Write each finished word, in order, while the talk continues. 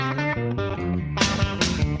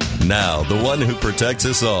Now, the one who protects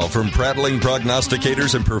us all from prattling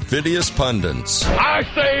prognosticators and perfidious pundits. I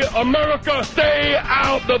say, America, stay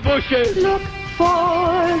out the bushes. Look for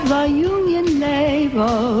the Union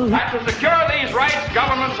label. And to secure these rights,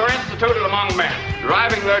 governments are instituted among men,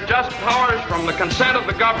 deriving their just powers from the consent of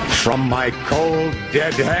the government. From my cold,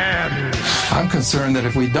 dead hands. I'm concerned that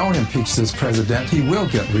if we don't impeach this president, he will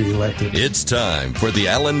get reelected. It's time for the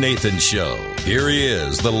Alan Nathan Show. Here he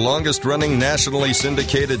is, the longest-running nationally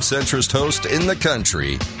syndicated centrist host in the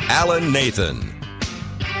country, Alan Nathan.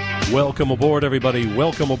 Welcome aboard, everybody.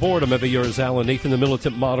 Welcome aboard. I'm ever yours, Alan Nathan, the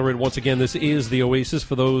militant moderate. Once again, this is the Oasis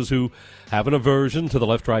for those who have an aversion to the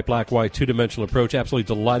left, right, black, white, two-dimensional approach.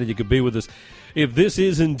 Absolutely delighted you could be with us. If this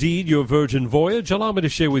is indeed your virgin voyage, allow me to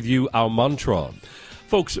share with you our mantra.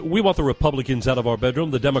 Folks, we want the Republicans out of our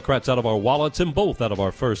bedroom, the Democrats out of our wallets, and both out of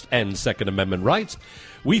our First and Second Amendment rights.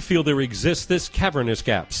 We feel there exists this cavernous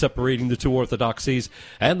gap separating the two orthodoxies,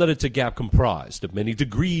 and that it's a gap comprised of many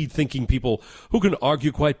degreed thinking people who can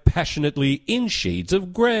argue quite passionately in shades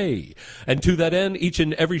of gray. And to that end, each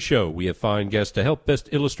and every show we have fine guests to help best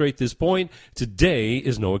illustrate this point. Today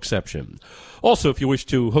is no exception. Also, if you wish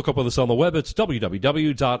to hook up with us on the web, it's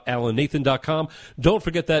www.alannathan.com. Don't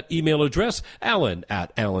forget that email address,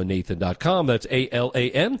 alan@alannathan.com. That's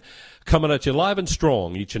ALAN. Coming at you live and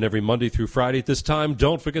strong each and every Monday through Friday at this time.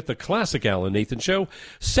 Don't forget the classic Alan Nathan Show,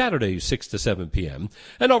 Saturdays 6 to 7 p.m.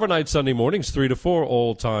 And overnight Sunday mornings 3 to 4,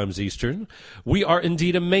 all times Eastern. We are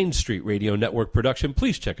indeed a Main Street Radio Network production.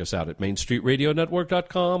 Please check us out at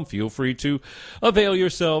mainstreetradionetwork.com. Feel free to avail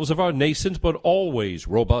yourselves of our nascent but always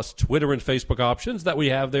robust Twitter and Facebook options that we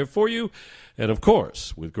have there for you. And, of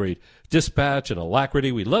course, with great dispatch and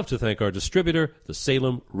alacrity, we love to thank our distributor, the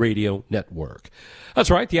Salem Radio Network.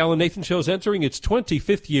 That's right, the Alan Nathan Show is entering its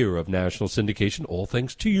 25th year of national syndication, all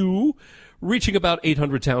thanks to you, reaching about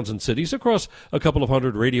 800 towns and cities across a couple of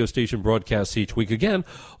hundred radio station broadcasts each week. Again,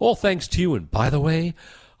 all thanks to you. And by the way,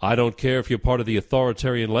 I don't care if you're part of the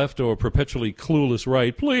authoritarian left or perpetually clueless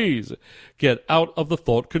right. Please get out of the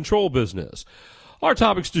thought control business. Our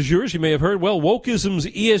topics du jour, as you may have heard, well, wokeism's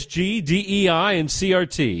ESG, DEI, and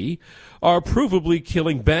CRT are provably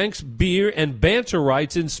killing banks, beer, and banter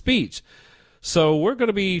rights in speech. So we're going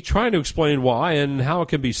to be trying to explain why and how it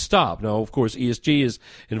can be stopped. Now, of course, ESG is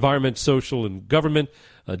environment, social, and government.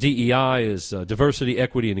 DEI is diversity,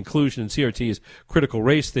 equity, and inclusion, and CRT is critical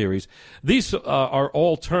race theories. These are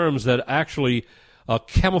all terms that actually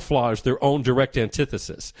camouflage their own direct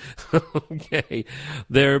antithesis. Okay,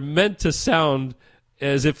 they're meant to sound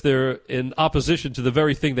as if they're in opposition to the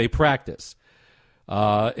very thing they practice.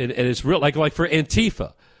 And it's real, like for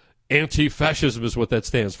Antifa. Anti-fascism is what that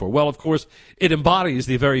stands for. Well, of course, it embodies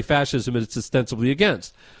the very fascism it's ostensibly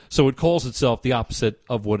against. So it calls itself the opposite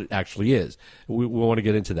of what it actually is. We want to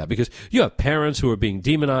get into that because you have parents who are being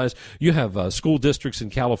demonized. You have school districts in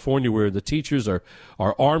California where the teachers are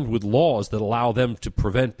armed with laws that allow them to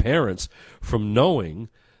prevent parents from knowing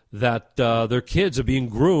that their kids are being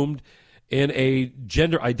groomed in a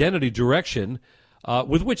gender identity direction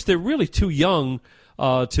with which they're really too young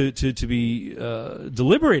to be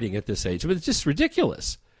deliberating at this age. I mean, it's just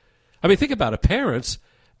ridiculous. I mean, think about it. Parents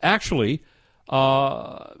actually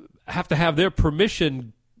have to have their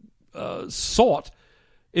permission sought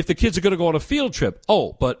if the kids are going to go on a field trip.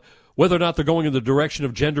 Oh, but whether or not they're going in the direction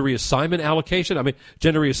of gender reassignment allocation,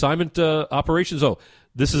 gender reassignment operations,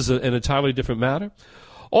 this is an entirely different matter.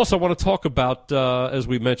 Also, I want to talk about, as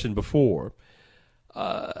we mentioned before,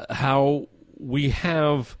 how we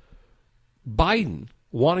have Biden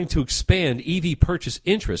wanting to expand EV purchase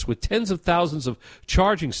interest with tens of thousands of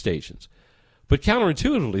charging stations. But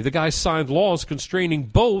counterintuitively, the guy signed laws constraining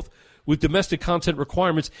both with domestic content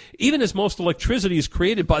requirements, even as most electricity is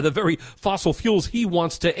created by the very fossil fuels he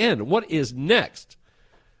wants to end. What is next?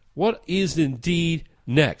 What is indeed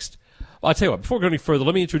next? Well, I'll tell you what, before we go any further,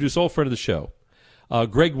 let me introduce old friend of the show,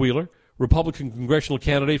 Greg Wheeler, Republican congressional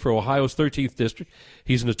candidate for Ohio's 13th District.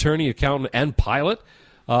 He's an attorney, accountant, and pilot.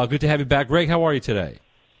 Good to have you back. Greg, how are you today?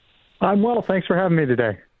 I'm well. Thanks for having me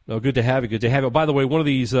today. Oh, good to have you. Good to have you. By the way, one of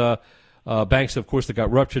these banks, of course, that got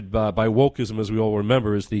ruptured by wokeism, as we all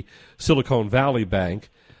remember, is the Silicon Valley Bank.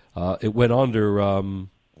 It went under,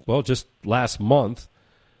 just last month.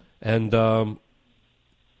 And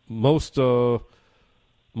most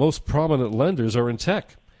prominent lenders are in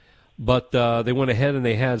tech. But they went ahead and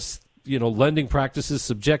they had, lending practices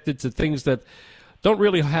subjected to things that don't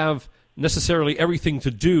really have necessarily everything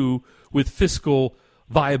to do with fiscal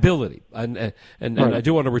viability. And I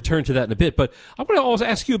do want to return to that in a bit. But I want to also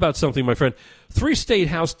ask you about something, my friend. 3 state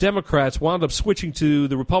House Democrats wound up switching to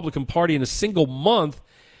the Republican Party in a single month,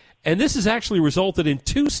 And this has actually resulted in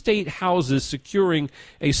 2 state houses securing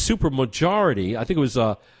a supermajority. I think it was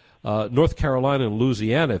North Carolina and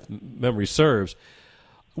Louisiana, if memory serves.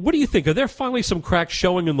 What do you think? Are there finally some cracks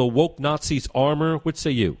showing in the woke Nazis' armor? What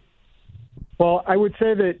say you? Well, I would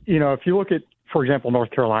say that, if you look at, for example,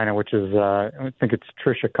 North Carolina, which is, I think it's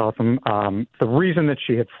Tricia Cotham, the reason that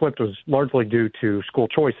she had flipped was largely due to school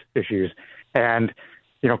choice issues. And,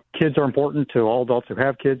 kids are important to all adults who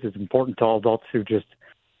have kids. It's important to all adults who just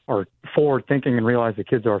are forward-thinking and realize that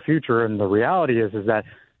kids are our future. And the reality is that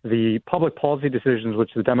the public policy decisions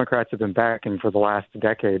which the Democrats have been backing for the last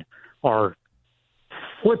decade are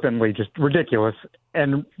flippantly just ridiculous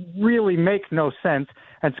and really make no sense.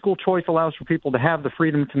 And school choice allows for people to have the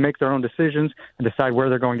freedom to make their own decisions and decide where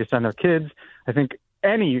they're going to send their kids. I think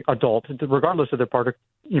any adult, regardless of their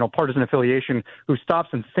partisan affiliation, who stops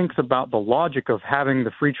and thinks about the logic of having the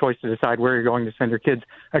free choice to decide where you're going to send your kids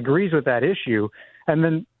agrees with that issue. And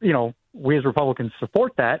then, we as Republicans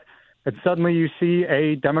support that. And suddenly you see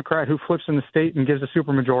a Democrat who flips in the state and gives a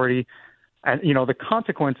supermajority. And, the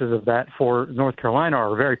consequences of that for North Carolina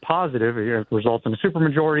are very positive. It results in a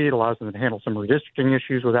supermajority. It allows them to handle some redistricting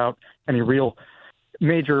issues without any real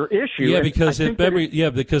major issue. Yeah, because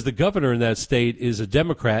because the governor in that state is a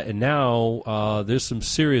Democrat, and now there's some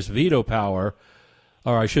serious veto power,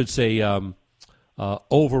 or I should say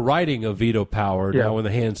overriding of veto power now in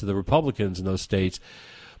the hands of the Republicans in those states.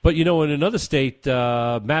 But, in another state,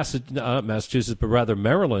 not Massachusetts, but rather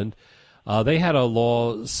Maryland, they had a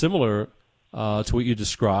law similar to what you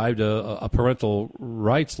described, a parental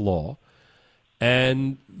rights law,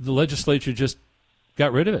 and the legislature just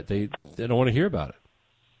got rid of it. They don't want to hear about it.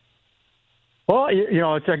 Well,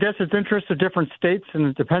 I guess it's interest of different states, and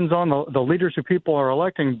it depends on the leaders who people are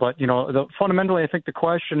electing. But, fundamentally, I think the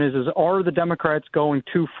question is are the Democrats going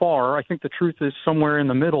too far? I think the truth is somewhere in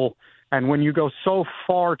the middle. And when you go so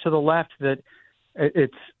far to the left that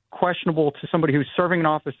it's questionable to somebody who's serving in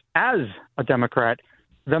office as a Democrat,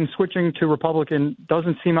 them switching to Republican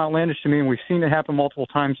doesn't seem outlandish to me. And we've seen it happen multiple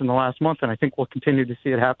times in the last month. And I think we'll continue to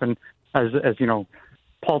see it happen as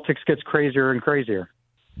politics gets crazier and crazier.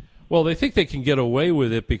 Well, they think they can get away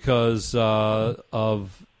with it because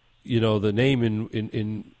of the name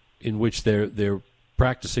in which they're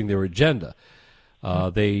practicing their agenda.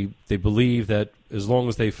 They believe that as long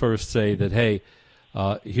as they first say that, hey,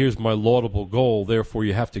 here's my laudable goal, therefore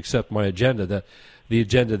you have to accept my agenda, that the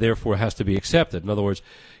agenda therefore has to be accepted. In other words,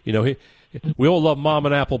 we all love mom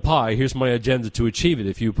and apple pie. Here's my agenda to achieve it.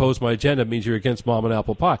 If you oppose my agenda, it means you're against mom and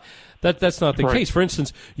apple pie. That's not the case. For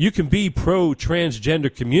instance, you can be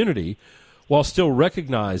pro-transgender community while still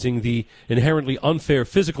recognizing the inherently unfair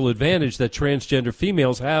physical advantage that transgender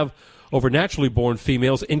females have over naturally born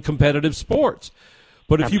females in competitive sports.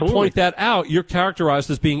 But if you point that out, you're characterized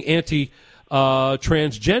as being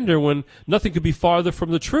anti-transgender when nothing could be farther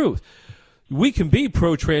from the truth. We can be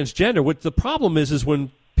pro-transgender. What the problem is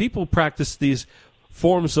when people practice these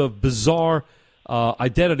forms of bizarre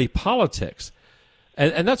identity politics.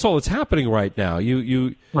 And that's all that's happening right now.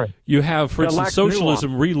 You have, for instance,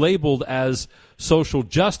 socialism relabeled as social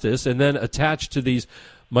justice and then attached to these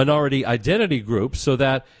minority identity groups so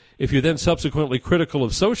that if you're then subsequently critical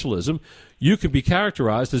of socialism, you can be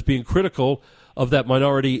characterized as being critical of that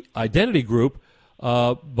minority identity group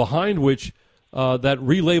behind which that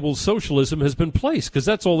relabeled socialism has been placed, because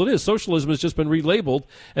that's all it is. Socialism has just been relabeled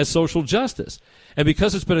as social justice. And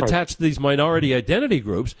because it's been attached to these minority identity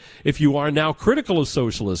groups, if you are now critical of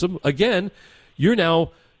socialism, again, you're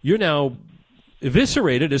now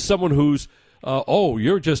eviscerated as someone who's,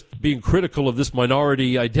 you're just being critical of this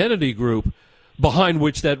minority identity group behind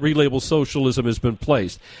which that relabeled socialism has been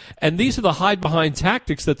placed. And these are the hide-behind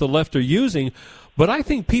tactics that the left are using. But I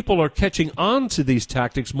think people are catching on to these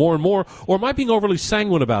tactics more and more, or am I being overly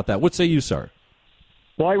sanguine about that? What say you, sir?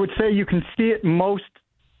 Well, I would say you can see it most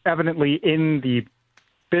evidently in the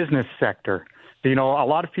business sector. A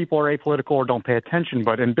lot of people are apolitical or don't pay attention,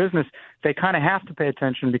 but in business, they kind of have to pay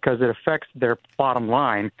attention because it affects their bottom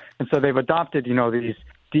line. And so they've adopted, these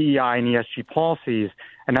DEI and ESG policies,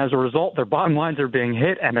 and as a result, their bottom lines are being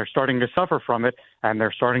hit, and they're starting to suffer from it, and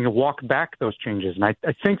they're starting to walk back those changes. And I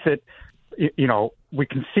think that we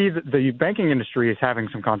can see that the banking industry is having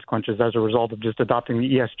some consequences as a result of just adopting the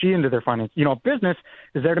ESG into their finance. Business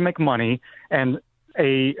is there to make money, and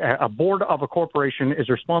a board of a corporation is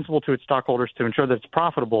responsible to its stockholders to ensure that it's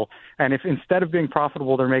profitable. And if instead of being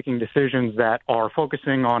profitable, they're making decisions that are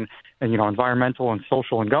focusing on, environmental and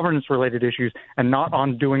social and governance related issues and not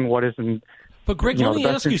on doing what is in. But Greg, let me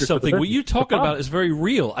ask you something. What you're talking about is very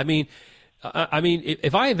real. I mean, I mean,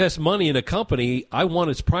 if I invest money in a company, I want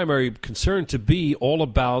its primary concern to be all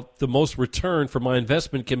about the most return for my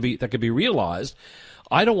investment that can be realized.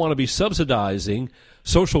 I don't want to be subsidizing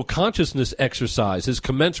social consciousness exercises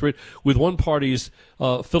commensurate with one party's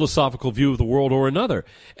philosophical view of the world or another.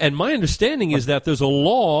 And my understanding is that there's a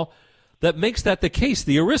law that makes that the case,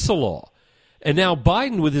 the ERISA law. And now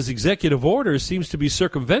Biden, with his executive order, seems to be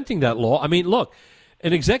circumventing that law. I mean, look,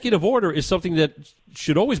 an executive order is something that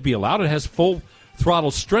should always be allowed. It has full throttle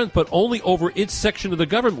strength, but only over its section of the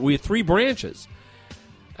government. We have 3 branches.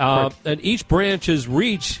 And each branch's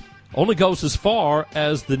reach only goes as far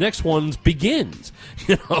as the next one's begins,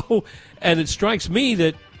 you know? And it strikes me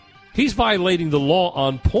that he's violating the law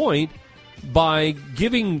on point by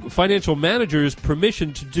giving financial managers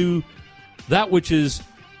permission to do that which is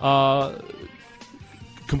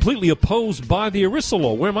completely opposed by the ERISA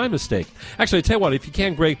law. Where am I mistaken? Actually, I tell you what, if you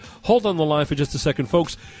can, Greg, hold on the line for just a second,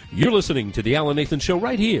 folks. You're listening to The Alan Nathan Show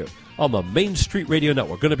right here on the Main Street Radio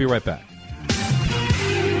Network. Going to be right back.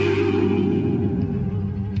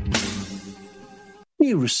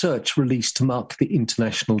 New research released to mark the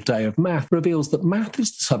International Day of Math reveals that math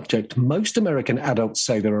is the subject most American adults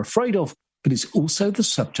say they're afraid of, but it's also the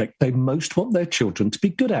subject they most want their children to be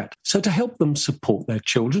good at. So to help them support their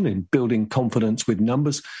children in building confidence with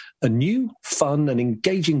numbers, a new, fun and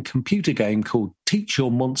engaging computer game called Teach Your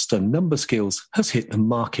Monster Number Skills has hit the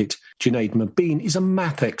market. Junaid Mabeen is a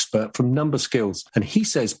math expert from Number Skills, and he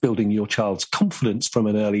says building your child's confidence from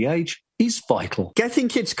an early age is vital. Getting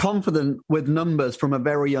kids confident with numbers from a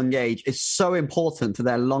very young age is so important to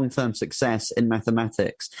their long-term success in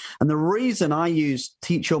mathematics. And the reason I use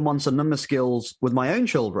Teach Your Monster Number Skills with my own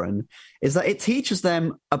children is that it teaches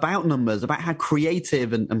them about numbers, about how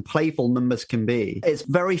creative and playful numbers can be. It's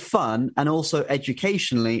very fun and also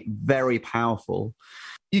educationally very powerful.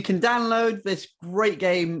 You can download this great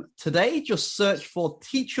game today. Just search for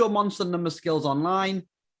Teach Your Monster Number Skills online.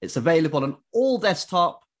 It's available on all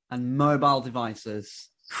desktop and mobile devices.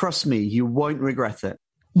 Trust me, you won't regret it.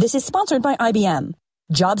 This is sponsored by IBM.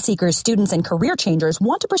 Job seekers, students, and career changers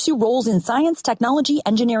want to pursue roles in science, technology,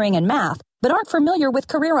 engineering, and math, but aren't familiar with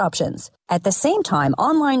career options. At the same time,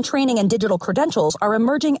 online training and digital credentials are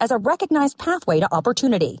emerging as a recognized pathway to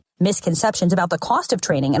opportunity. Misconceptions about the cost of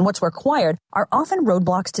training and what's required are often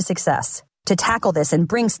roadblocks to success. To tackle this and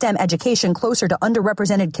bring STEM education closer to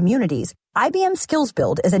underrepresented communities, IBM Skills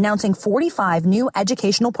Build is announcing 45 new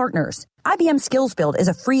educational partners. IBM Skills Build is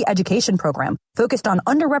a free education program focused on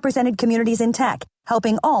underrepresented communities in tech,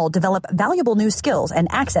 helping all develop valuable new skills and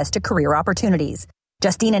access to career opportunities.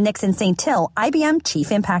 Justina Nixon St. Till, IBM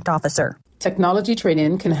Chief Impact Officer. Technology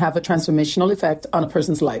training can have a transformational effect on a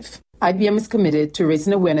person's life. IBM is committed to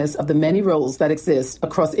raising awareness of the many roles that exist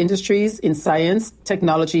across industries in science,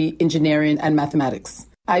 technology, engineering, and mathematics.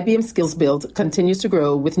 IBM Skills Build continues to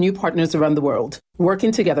grow with new partners around the world,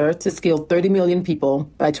 working together to skill 30 million people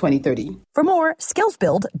by 2030. For more,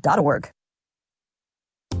 skillsbuild.org.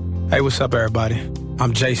 Hey, what's up, everybody?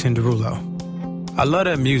 I'm Jason Derulo. I love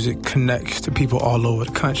that music connects to people all over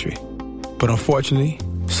the country. But unfortunately,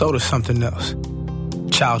 so does something else.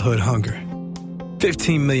 Childhood hunger.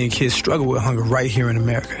 15 million kids struggle with hunger right here in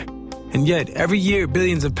America. And yet, every year,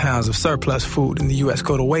 billions of pounds of surplus food in the U.S.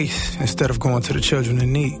 go to waste instead of going to the children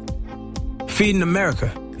in need. Feeding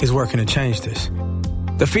America is working to change this.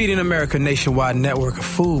 The Feeding America nationwide network of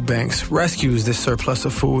food banks rescues this surplus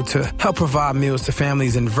of food to help provide meals to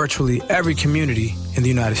families in virtually every community in the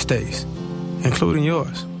United States, including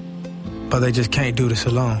yours. But they just can't do this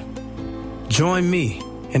alone. Join me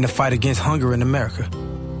in the fight against hunger in America.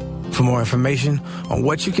 For more information on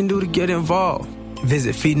what you can do to get involved,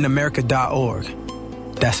 visit feedingamerica.org.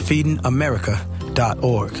 That's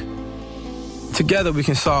feedingamerica.org. Together we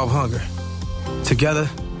can solve hunger. Together,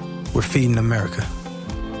 we're Feeding America.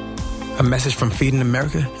 A message from Feeding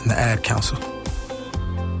America and the Ad Council.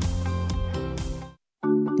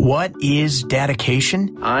 What is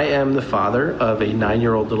dedication? I am the father of a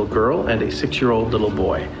 9-year-old little girl and a 6-year-old little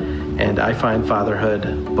boy. And I find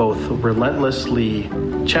fatherhood both relentlessly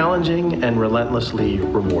challenging and relentlessly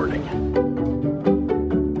rewarding.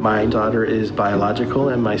 My daughter is biological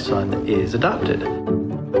and my son is adopted.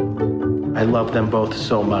 I love them both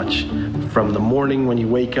so much. From the morning when you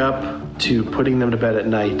wake up to putting them to bed at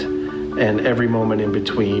night and every moment in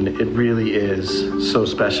between, it really is so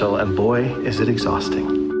special. And boy, is it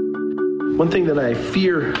exhausting. One thing that I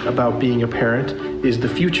fear about being a parent is the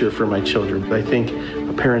future for my children. I think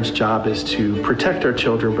a parent's job is to protect our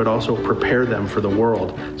children, but also prepare them for the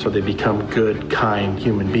world so they become good, kind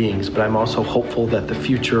human beings. But I'm also hopeful that the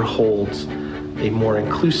future holds a more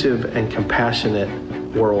inclusive and compassionate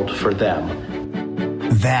world for them.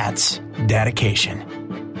 That's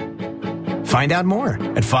dedication? Find out more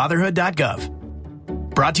at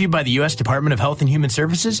fatherhood.gov. Brought to you by the U.S. Department of Health and Human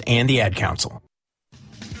Services and the Ad Council.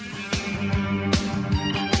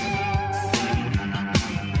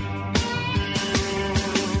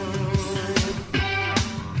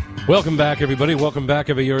 Welcome back, everybody. Welcome back.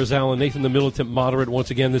 Ever yours, Alan Nathan, the militant moderate. Once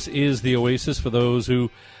again, this is the Oasis for those who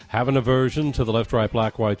have an aversion to the left, right,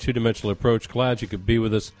 black, white, two-dimensional approach. Glad you could be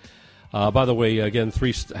with us. By the way, again,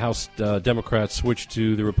 3 House Democrats switched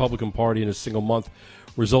to the Republican Party in a single month,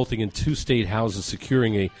 resulting in 2 state houses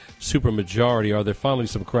securing a supermajority. Are there finally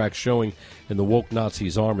some cracks showing in the woke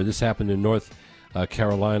Nazis' armor? This happened in North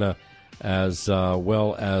Carolina as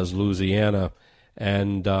well as Louisiana.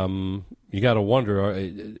 And you got to wonder,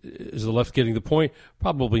 is the left getting the point?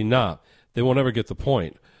 Probably not. They won't ever get the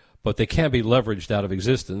point. But they can be leveraged out of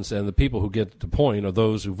existence, and the people who get the point are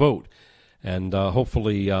those who vote. And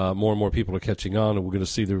hopefully more and more people are catching on, and we're going to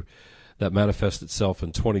see that manifest itself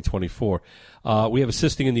in 2024. We have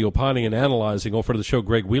assisting in the opining and analyzing, offer to the show,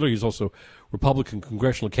 Greg Wheeler. He's also Republican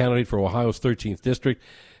congressional candidate for Ohio's 13th District.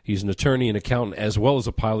 He's an attorney and accountant as well as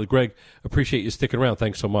a pilot. Greg, appreciate you sticking around.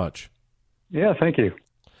 Thanks so much. Yeah, thank you.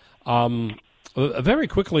 Very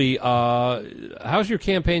quickly, how's your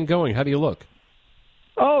campaign going? How do you look?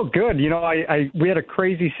 Oh, good. You know, we had a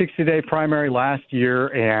crazy 60-day primary last year,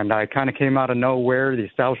 and I kind of came out of nowhere. The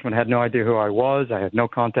establishment had no idea who I was. I had no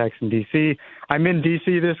contacts in D.C. I'm in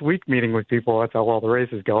D.C. this week meeting with people. That's how well the race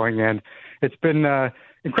is going, and it's been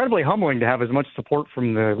incredibly humbling to have as much support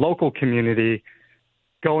from the local community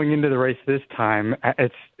going into the race this time.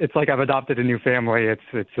 It's like I've adopted a new family.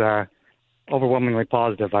 It's overwhelmingly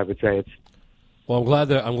positive, I would say. Well,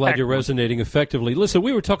 I'm glad you're resonating effectively. Listen,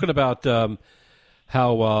 we were talking about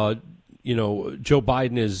how Joe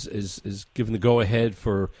Biden is given the go ahead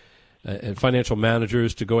for financial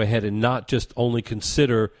managers to go ahead and not just only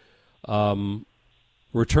consider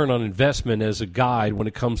return on investment as a guide when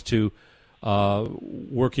it comes to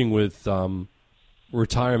working with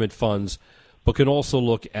retirement funds, but can also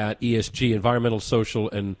look at ESG, environmental, social,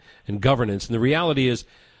 and governance. And the reality is,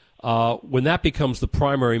 when that becomes the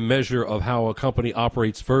primary measure of how a company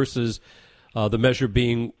operates versus the measure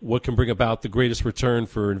being what can bring about the greatest return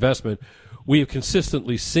for investment, we have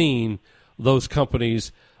consistently seen those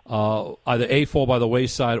companies either A, fall by the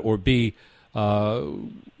wayside, or B,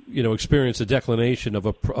 experience a declination of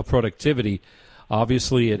a productivity.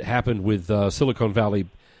 Obviously, it happened with Silicon Valley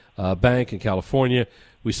Bank in California.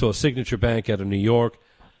 We saw Signature Bank out of New York.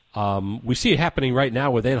 We see it happening right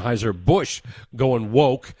now with Anheuser-Busch going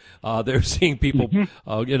woke. They're seeing people,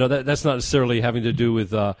 that's not necessarily having to do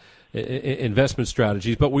with investment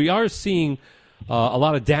strategies, but we are seeing a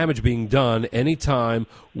lot of damage being done anytime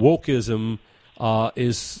wokeism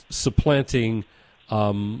is supplanting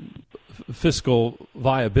fiscal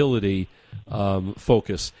viability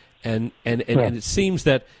focus. And it seems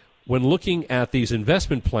that when looking at these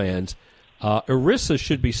investment plans, ERISA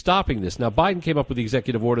should be stopping this. Now, Biden came up with the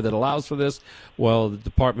executive order that allows for this. Well, the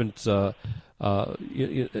departments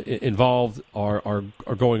involved are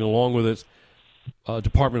going along with it.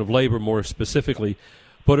 Department of Labor, more specifically.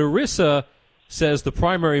 But ERISA says the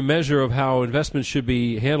primary measure of how investments should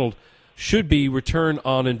be handled should be return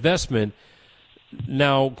on investment.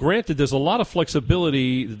 Now, granted, there's a lot of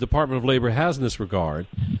flexibility the Department of Labor has in this regard.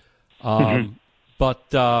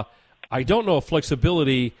 But I don't know if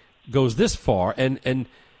flexibility goes this far, and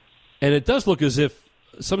it does look as if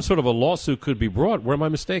some sort of a lawsuit could be brought. Where am I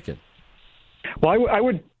mistaken? Well, I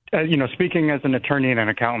would, speaking as an attorney and an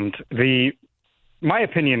accountant, my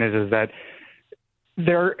opinion is that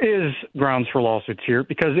there is grounds for lawsuits here,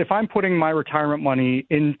 because if I'm putting my retirement money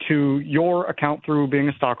into your account through being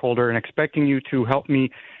a stockholder and expecting you to help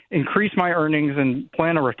me increase my earnings and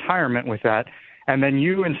plan a retirement with that, and then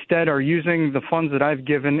you instead are using the funds that I've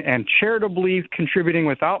given and charitably contributing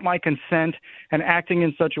without my consent and acting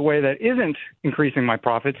in such a way that isn't increasing my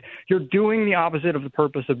profits, you're doing the opposite of the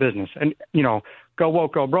purpose of business. And, go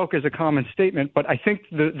woke, go broke is a common statement, but I think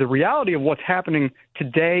the reality of what's happening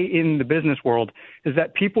today in the business world is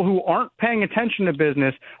that people who aren't paying attention to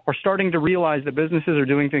business are starting to realize that businesses are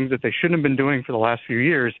doing things that they shouldn't have been doing for the last few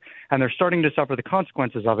years, and they're starting to suffer the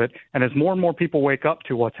consequences of it. And as more and more people wake up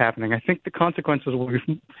to what's happening, I think the consequences will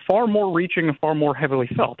be far more reaching and far more heavily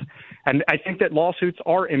felt. And I think that lawsuits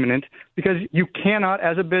are imminent, because you cannot,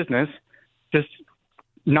 as a business, just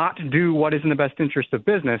not do what is in the best interest of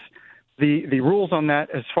business. The rules on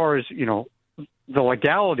that, as far as, the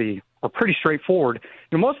legality, are pretty straightforward.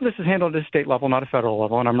 Most of this is handled at a state level, not a federal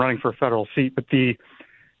level, and I'm running for a federal seat. But the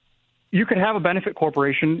you could have a benefit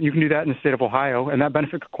corporation. You can do that in the state of Ohio, and that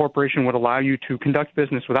benefit corporation would allow you to conduct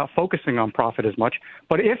business without focusing on profit as much.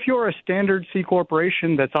 But if you're a standard C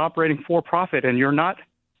corporation that's operating for profit and you're not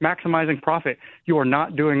maximizing profit, you are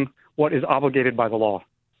not doing what is obligated by the law.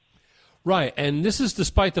 Right, and this is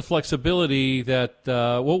despite the flexibility that,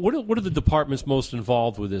 what are the departments most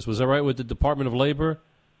involved with this? Was that right with the Department of Labor?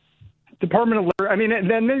 Department of Labor. I mean, and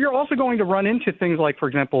then you're also going to run into things like, for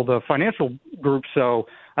example, the financial group. So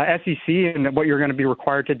SEC, and what you're going to be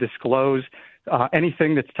required to disclose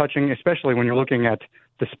anything that's touching, especially when you're looking at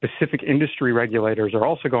the specific industry regulators, are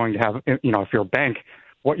also going to have, if you're a bank,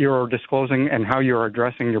 what you're disclosing and how you're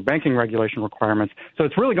addressing your banking regulation requirements. So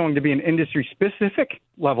it's really going to be an industry-specific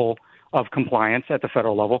level of compliance at the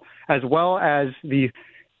federal level, as well as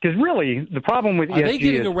because really the problem with ESG are they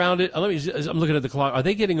getting around it? I'm looking at the clock. Are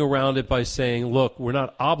they getting around it by saying, look, we're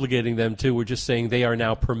not obligating them to, we're just saying they are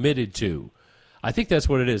now permitted to? I think that's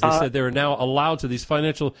what it is. They said they're now allowed to, these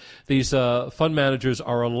fund managers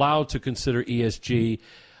are allowed to consider ESG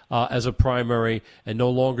as a primary and no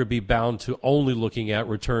longer be bound to only looking at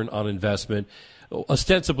return on investment,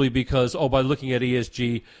 ostensibly because, by looking at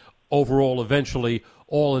ESG overall, eventually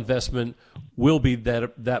all investment will be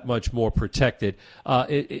that much more protected.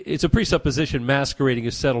 It's a presupposition masquerading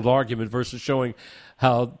a settled argument versus showing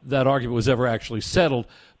how that argument was ever actually settled.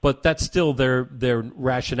 But that's still their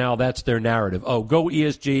rationale. That's their narrative. Oh, go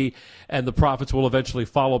ESG, and the profits will eventually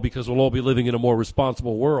follow because we'll all be living in a more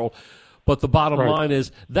responsible world. But the bottom line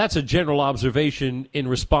is that's a general observation in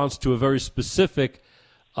response to a very specific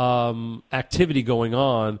activity going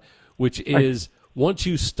on, which is once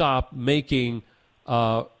you stop making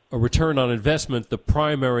a return on investment the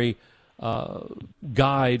primary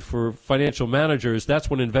guide for financial managers, that's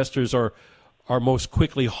when investors are most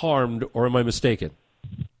quickly harmed, or am I mistaken?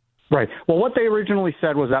 Right. Well, what they originally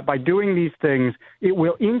said was that by doing these things, it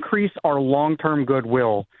will increase our long-term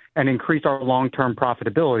goodwill and increase our long-term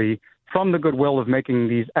profitability from the goodwill of making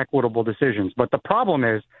these equitable decisions. But the problem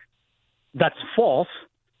is that's false.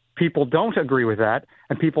 People don't agree with that,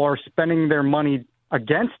 and people are spending their money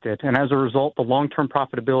against it. And as a result, the long-term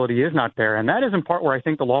profitability is not there. And that is in part where I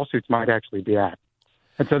think the lawsuits might actually be at.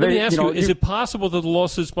 And so let me ask you, is it possible that the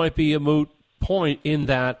lawsuits might be a moot point in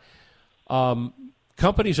that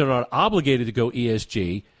companies are not obligated to go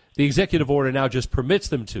ESG? The executive order now just permits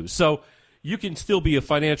them to. So you can still be a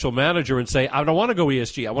financial manager and say, I don't want to go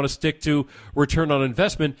ESG. I want to stick to return on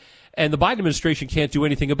investment. And the Biden administration can't do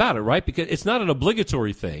anything about it, right? Because it's not an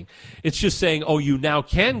obligatory thing. It's just saying, you now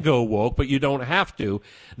can go woke, but you don't have to.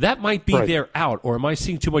 That might be their out. Or am I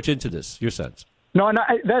seeing too much into this, your sense? No,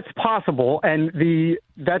 that's possible, and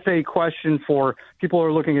that's a question for people who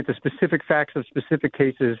are looking at the specific facts of specific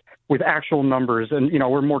cases with actual numbers. And,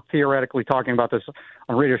 we're more theoretically talking about this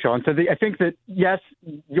on a radio show. And so I think that, yes,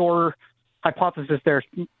 your hypothesis there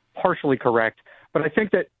is partially correct, but I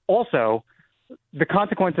think that also the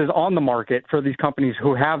consequences on the market for these companies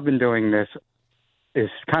who have been doing this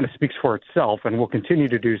kind of speaks for itself and will continue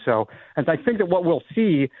to do so. And I think that what we'll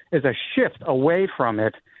see is a shift away from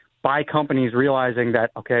it by companies realizing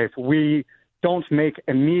that, okay, if we don't make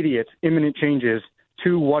imminent changes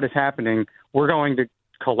to what is happening, we're going to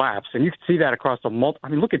collapse. And you can see that across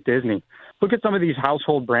look at Disney. Look at some of these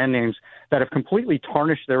household brand names that have completely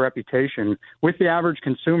tarnished their reputation with the average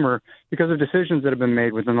consumer because of decisions that have been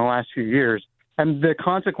made within the last few years. And the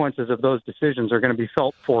consequences of those decisions are going to be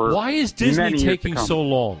felt for Why is Disney taking so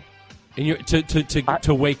long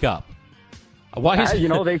to wake up? Why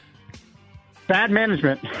is bad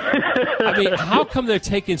management. I mean, how come they're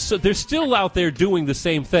taking they're still out there doing the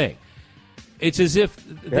same thing? It's as if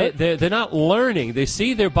they're not learning. They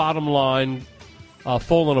see their bottom line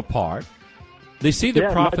falling apart. They see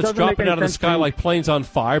their profits dropping out of the sky like planes on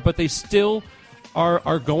fire, but they still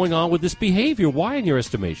are going on with this behavior. Why, in your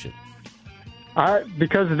estimation?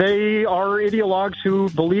 Because they are ideologues who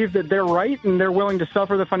believe that they're right and they're willing to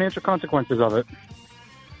suffer the financial consequences of it.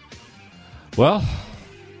 Well,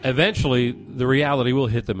 eventually, the reality will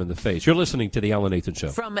hit them in the face. You're listening to The Alan Nathan Show.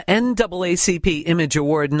 From NAACP Image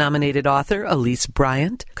Award-nominated author Elise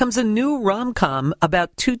Bryant comes a new rom-com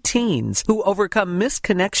about two teens who overcome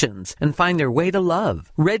misconnections and find their way to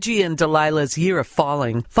love. Reggie and Delilah's Year of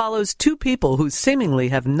Falling follows two people who seemingly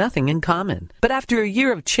have nothing in common, but after a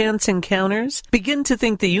year of chance encounters, begin to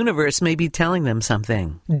think the universe may be telling them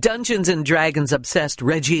something. Dungeons and Dragons-obsessed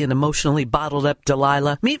Reggie and emotionally bottled-up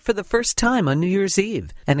Delilah meet for the first time on New Year's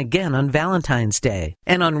Eve, and again on Valentine's Day,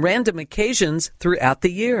 and on random occasions throughout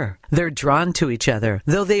the year. They're drawn to each other,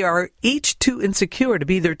 though they are each too insecure to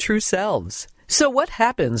be their true selves. So what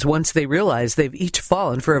happens once they realize they've each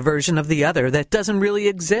fallen for a version of the other that doesn't really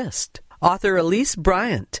exist? author Elise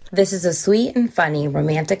Bryant. This is a sweet and funny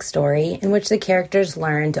romantic story in which the characters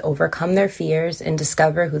learn to overcome their fears and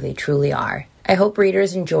discover who they truly are. I hope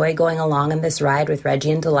readers enjoy going along on this ride with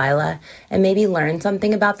Reggie and Delilah and maybe learn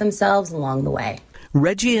something about themselves along the way.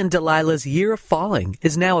 Reggie and Delilah's Year of Falling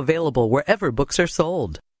is now available wherever books are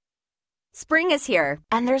sold. Spring is here,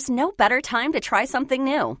 and there's no better time to try something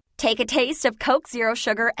new. Take a taste of Coke Zero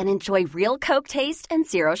Sugar and enjoy real Coke taste and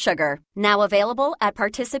zero sugar. Now available at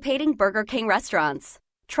participating Burger King restaurants.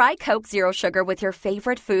 Try Coke Zero Sugar with your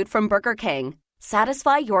favorite food from Burger King.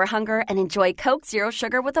 Satisfy your hunger and enjoy Coke Zero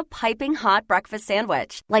Sugar with a piping hot breakfast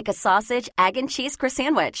sandwich, like a sausage, egg, and cheese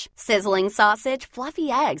croissant. Sizzling sausage, fluffy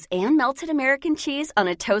eggs, and melted American cheese on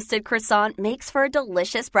a toasted croissant makes for a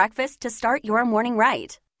delicious breakfast to start your morning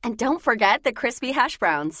right. And don't forget the crispy hash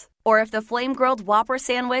browns. Or if the flame-grilled Whopper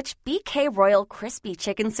sandwich, BK Royal Crispy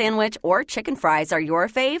Chicken Sandwich, or chicken fries are your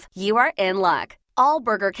fave, you are in luck. All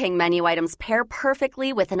Burger King menu items pair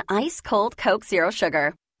perfectly with an ice-cold Coke Zero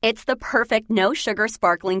Sugar. It's the perfect no-sugar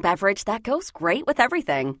sparkling beverage that goes great with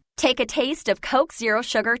everything. Take a taste of Coke Zero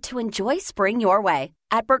Sugar to enjoy spring your way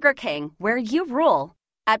at Burger King, where you rule.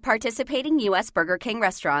 At participating U.S. Burger King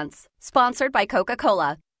restaurants. Sponsored by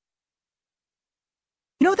Coca-Cola.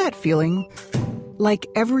 You know that feeling? Like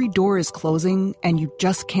every door is closing and you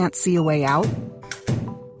just can't see a way out?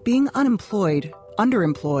 Being unemployed,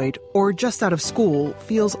 underemployed, or just out of school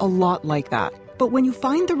feels a lot like that. But when you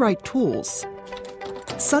find the right tools,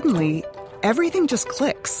 suddenly, everything just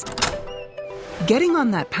clicks. Getting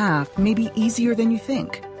on that path may be easier than you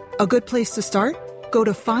think. A good place to start? Go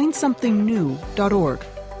to findsomethingnew.org.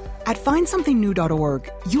 At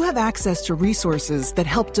findsomethingnew.org, you have access to resources that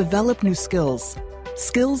help develop new skills.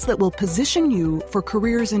 Skills that will position you for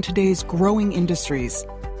careers in today's growing industries.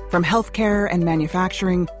 From healthcare and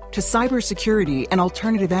manufacturing to cybersecurity and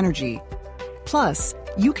alternative energy. Plus,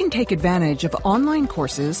 you can take advantage of online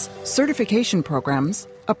courses, certification programs,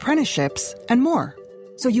 apprenticeships, and more.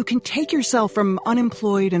 So you can take yourself from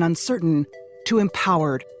unemployed and uncertain to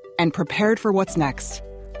empowered and prepared for what's next.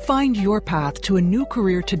 Find your path to a new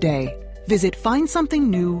career today. Visit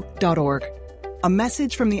findsomethingnew.org. A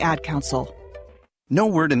message from the Ad Council. No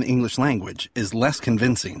word in the English language is less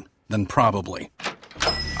convincing than probably.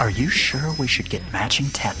 Are you sure we should get matching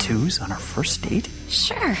tattoos on our first date?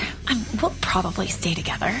 Sure. We'll probably stay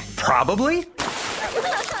together. Probably?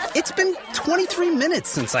 It's been 23 minutes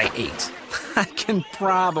since I ate. I can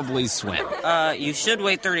probably swim. You should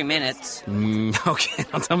wait 30 minutes. Okay,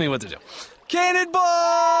 now tell me what to do. Cannonball!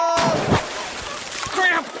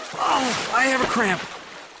 Cramp! Oh, I have a cramp.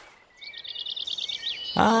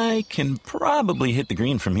 I can probably hit the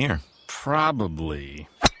green from here. Probably.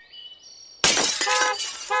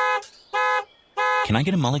 Can I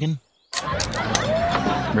get a mulligan?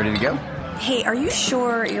 Ready to go? Hey, are you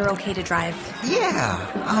sure you're okay to drive? Yeah,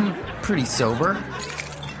 I'm pretty sober.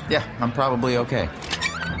 Yeah, I'm probably okay.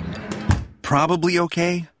 Probably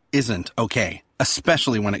okay isn't okay,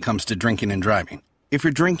 especially when it comes to drinking and driving. If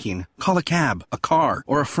you're drinking, call a cab, a car,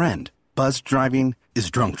 or a friend. Buzzed driving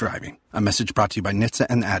is drunk driving. A message brought to you by NHTSA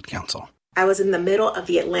and the Ad Council. I was in the middle of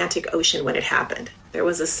the Atlantic Ocean when it happened. There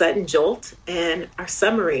was a sudden jolt, and our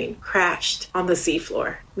submarine crashed on the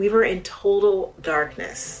seafloor. We were in total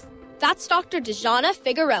darkness. That's Dr. Dejana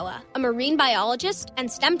Figueroa, a marine biologist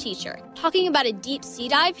and STEM teacher, talking about a deep sea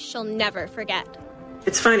dive she'll never forget.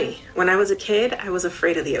 It's funny, when I was a kid, I was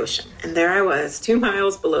afraid of the ocean, and there I was, 2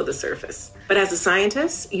 miles below the surface. But as a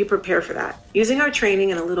scientist, you prepare for that. Using our training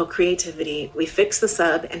and a little creativity, we fixed the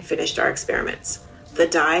sub and finished our experiments. The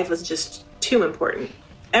dive was just too important.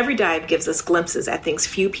 Every dive gives us glimpses at things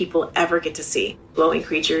few people ever get to see. Glowing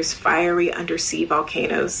creatures, fiery undersea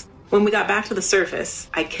volcanoes. When we got back to the surface,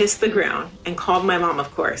 I kissed the ground and called my mom,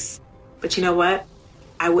 of course. But you know what?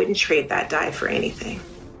 I wouldn't trade that dive for anything.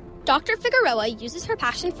 Dr. Figueroa uses her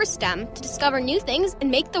passion for STEM to discover new things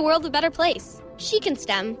and make the world a better place. She can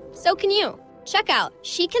STEM, so can you. Check out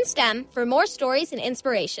She Can STEM for more stories and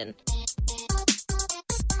inspiration.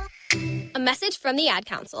 A message from the Ad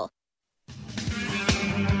Council.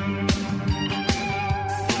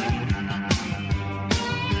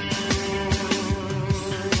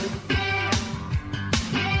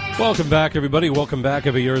 Welcome back, everybody. Welcome back.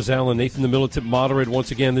 Every year is Alan Nathan, the militant moderator.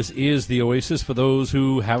 Once again, this is the Oasis for those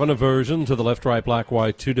who have an aversion to the left, right, black,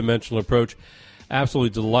 white, two-dimensional approach.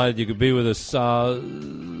 Absolutely delighted you could be with us.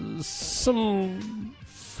 Some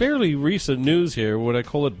fairly recent news here, what I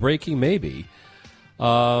call it breaking maybe.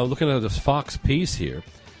 Looking at this Fox piece here.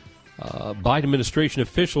 Biden administration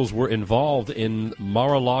officials were involved in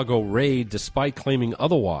Mar-a-Lago raid despite claiming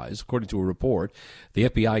otherwise. According to a report, the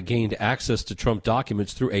FBI gained access to Trump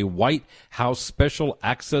documents through a White House special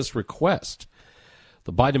access request.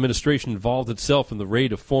 The Biden administration involved itself in the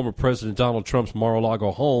raid of former President Donald Trump's Mar-a-Lago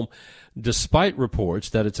home, despite reports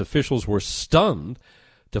that its officials were stunned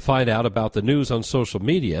to find out about the news on social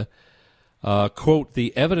media. Quote,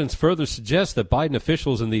 the evidence further suggests that Biden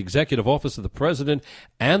officials in the executive office of the president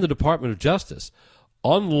and the Department of Justice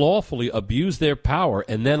unlawfully abused their power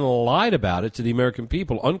and then lied about it to the American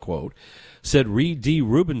people, unquote, said Reed D.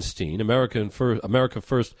 Rubenstein, America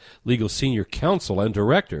First Legal Senior Counsel and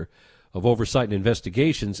Director of Oversight and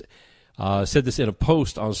Investigations, said this in a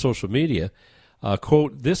post on social media.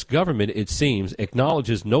 Quote, this government, it seems,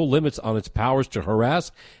 acknowledges no limits on its powers to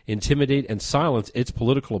harass, intimidate, and silence its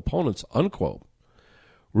political opponents, unquote.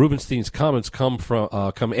 Rubenstein's comments come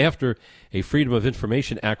after a Freedom of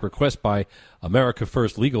Information Act request by America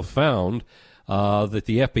First Legal found that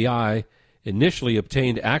the FBI initially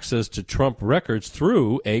obtained access to Trump records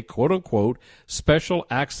through a quote-unquote special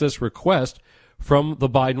access request from the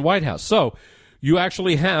Biden White House. So you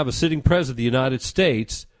actually have a sitting president of the United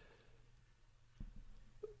States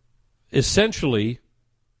essentially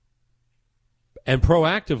and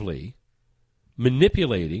proactively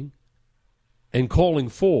manipulating and calling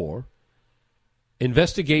for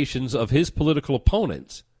investigations of his political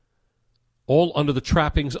opponents, all under the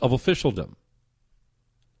trappings of officialdom.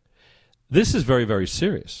 This is very, very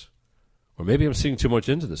serious. Or maybe I'm seeing too much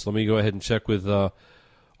into this. Let me go ahead and check with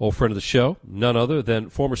old friend of the show, none other than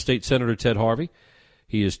former State Senator Ted Harvey.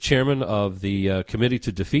 He is chairman of the committee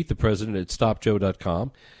to defeat the president at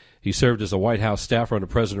StopJoe.com. He served as a White House staffer under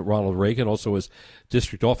President Ronald Reagan, also as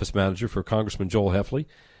district office manager for Congressman Joel Heffley.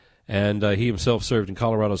 And he himself served in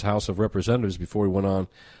Colorado's House of Representatives before he went on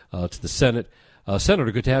to the Senate.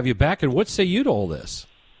 Senator, good to have you back. And what say you to all this?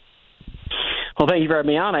 Well, thank you for having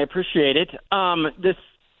me on. I appreciate it. This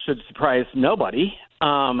should surprise nobody.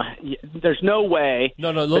 There's no way.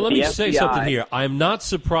 No, let me say something here. I'm not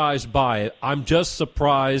surprised by it. I'm just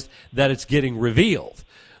surprised that it's getting revealed.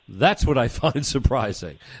 That's what I find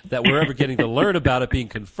surprising, that we're ever getting to learn about it being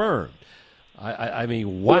confirmed. I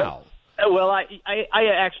mean, wow. Well, I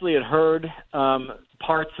actually had heard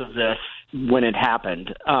parts of this when it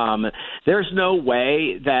happened. There's no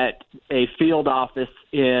way that a field office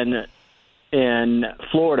in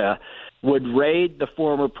Florida would raid the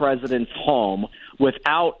former president's home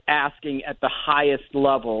without asking at the highest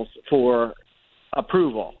levels for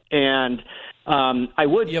approval. And I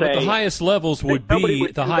would say... but the highest levels would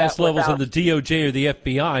be the highest levels in the DOJ or the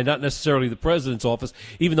FBI, not necessarily the president's office,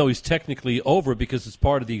 even though he's technically over because it's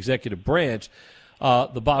part of the executive branch.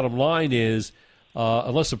 The bottom line is,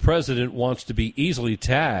 unless the president wants to be easily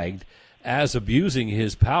tagged as abusing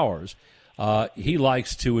his powers, he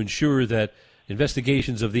likes to ensure that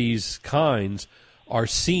investigations of these kinds are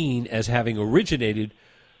seen as having originated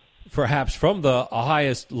perhaps from the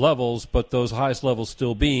highest levels, but those highest levels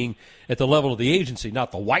still being at the level of the agency,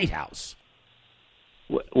 not the White House.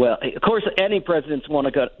 Well, of course, any president's going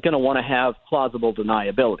to want to have plausible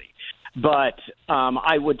deniability. But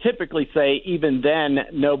I would typically say even then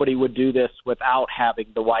nobody would do this without having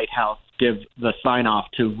the White House give the sign-off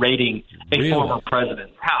to raiding a former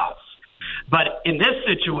president's house. But in this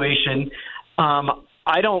situation,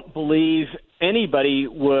 I don't believe anybody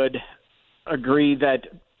would agree that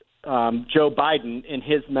Joe Biden, in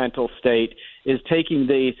his mental state, is taking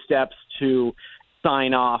the steps to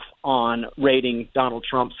sign off on raiding Donald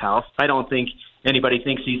Trump's house. I don't think anybody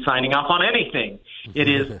thinks he's signing off on anything. It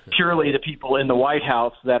is purely the people in the White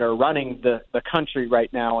House that are running the country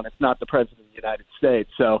right now, and it's not the President of the United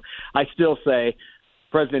States. So I still say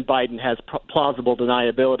President Biden has plausible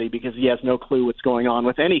deniability because he has no clue what's going on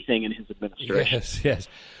with anything in his administration. Yes.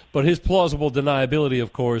 But his plausible deniability,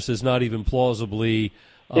 of course, is not even plausibly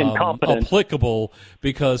applicable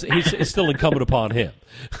because it's still incumbent upon him.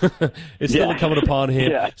 It's still incumbent upon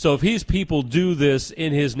him. Yeah. So if his people do this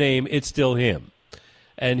in his name, it's still him.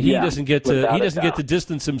 And he doesn't get to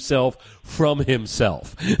distance himself from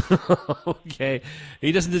himself. Okay?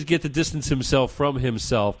 He doesn't get to distance himself from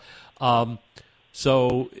himself.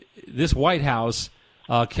 So this White House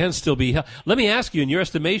can still be held. Let me ask you, in your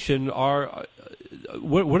estimation,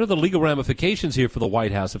 what are the legal ramifications here for the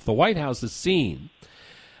White House? If the White House is seen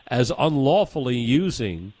as unlawfully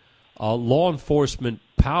using law enforcement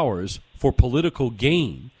powers for political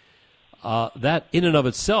gain, that in and of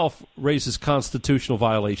itself raises constitutional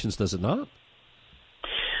violations, does it not?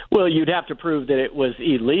 Well, you'd have to prove that it was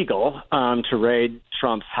illegal to raid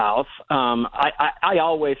Trump's house. I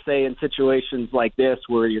always say in situations like this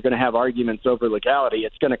where you're going to have arguments over legality,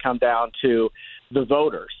 it's going to come down to the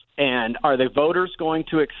voters. And are the voters going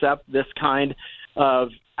to accept this kind of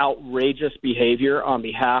outrageous behavior on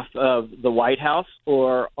behalf of the White House,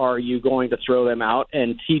 or are you going to throw them out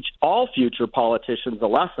and teach all future politicians a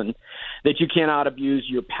lesson that you cannot abuse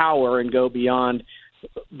your power and go beyond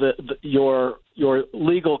your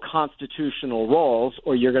legal constitutional roles,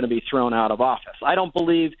 or you're going to be thrown out of office? I don't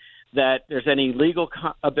believe that there's any legal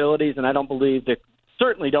abilities, and I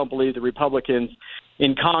certainly don't believe the Republicans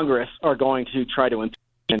in Congress are going to try to impeach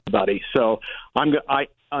anybody. So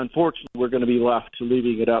unfortunately, we're going to be left to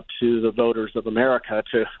leaving it up to the voters of America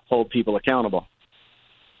to hold people accountable.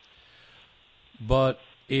 But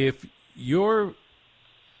if you're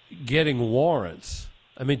getting warrants,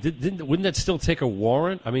 I mean, wouldn't that still take a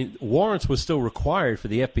warrant? I mean, warrants was still required for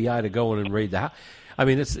the FBI to go in and raid the house. I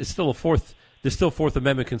mean, it's still there's still Fourth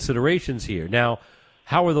Amendment considerations here. Now,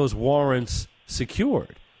 how are those warrants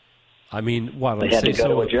secured? I mean, they had to go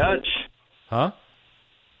to a judge. Huh?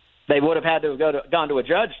 They would have had to have gone to a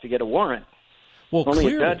judge to get a warrant. Well, only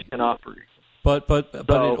clearly, a judge can offer. But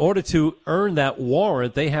in order to earn that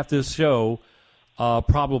warrant, they have to show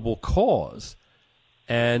probable cause.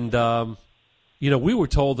 And we were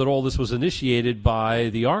told that all this was initiated by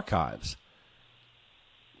the archives.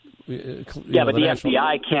 But the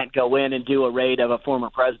FBI can't go in and do a raid of a former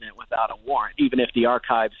president without a warrant, even if the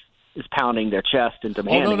archives is pounding their chest and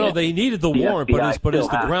demanding no, it. they needed the warrant, but it's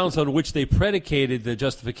the has grounds on which they predicated the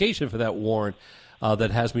justification for that warrant that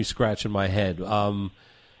has me scratching my head.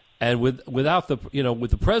 And with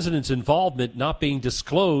the president's involvement not being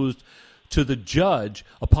disclosed to the judge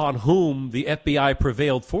upon whom the FBI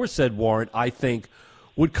prevailed for said warrant, I think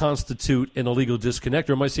would constitute an illegal disconnect.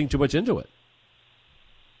 Or am I seeing too much into it?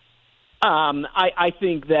 I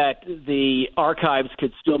think that the archives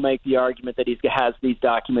could still make the argument that he has these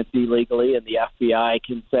documents illegally, and the FBI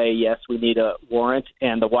can say, yes, we need a warrant,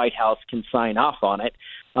 and the White House can sign off on it,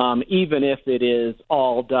 even if it is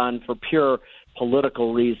all done for pure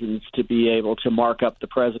political reasons to be able to mark up the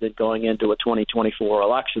president going into a 2024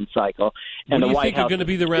 election cycle. And what do you the White think House are going to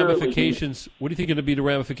be the ramifications? What do you think are going to be the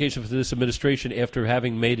ramifications for this administration after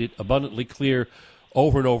having made it abundantly clear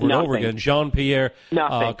over and over and over again?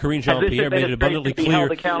 Karine Jean-Pierre made it abundantly clear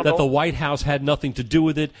that the White House had nothing to do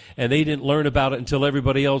with it, and they didn't learn about it until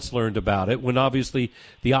everybody else learned about it, when obviously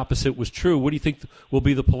the opposite was true. What do you think will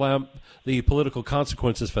be the political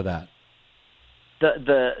consequences for that?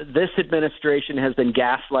 This administration has been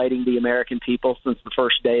gaslighting the American people since the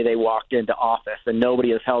first day they walked into office, and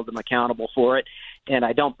nobody has held them accountable for it. And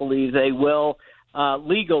I don't believe they will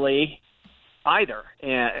legally either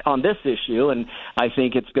on this issue, and I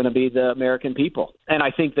think it's going to be the American people, and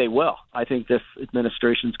I think they will. I think this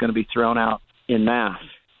administration is going to be thrown out en masse.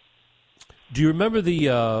 Do you remember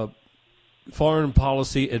the foreign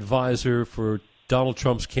policy advisor for Donald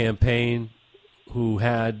Trump's campaign who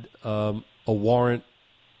had a warrant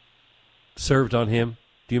served on him?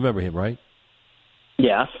 Do you remember him, right?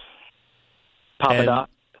 Yes. Pardon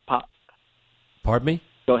me?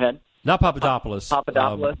 Go ahead. Not Papadopoulos.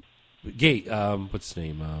 Papadopoulos. What's his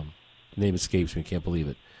name? The name escapes me. Can't believe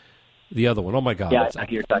it. The other one. Oh, my God. Yeah, I know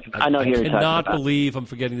who you're talking about. I cannot believe I'm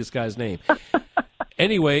forgetting this guy's name.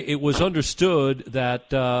 Anyway, it was understood that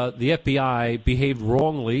the FBI behaved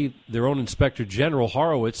wrongly. Their own Inspector General,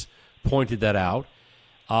 Horowitz, pointed that out.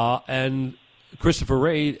 And Christopher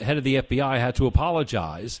Wray, head of the FBI, had to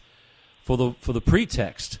apologize for the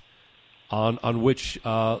pretext on which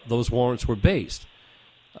those warrants were based.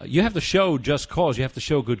 You have to show just cause. You have to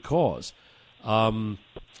show good cause. I'm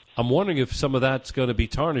wondering if some of that's going to be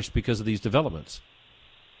tarnished because of these developments.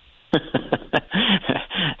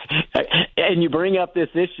 And you bring up this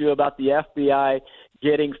issue about the FBI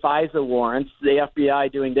getting FISA warrants, the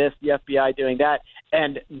FBI doing this, the FBI doing that,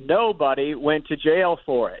 and nobody went to jail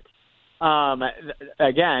for it.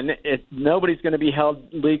 Again, nobody's going to be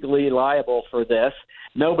held legally liable for this.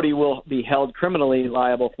 Nobody will be held criminally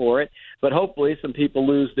liable for it, but hopefully some people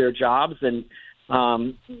lose their jobs and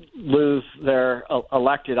lose their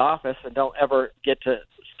elected office and don't ever get to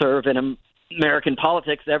serve in American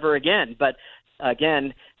politics ever again. But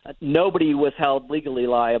again, nobody was held legally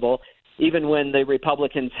liable. Even when the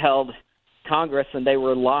Republicans held Congress and they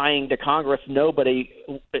were lying to Congress, no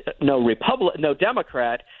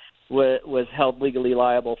Democrat was held legally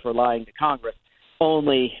liable for lying to Congress.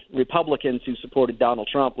 Only Republicans who supported Donald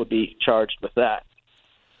Trump would be charged with that.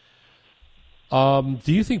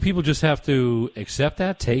 Do you think people just have to accept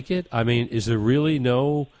that, take it? I mean, is there really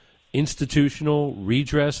no institutional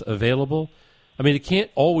redress available? I mean, it can't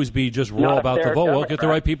always be just raw about the vote. Well, get the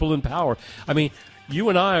right people in power. I mean, you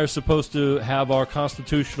and I are supposed to have our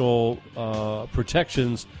constitutional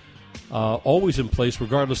protections always in place,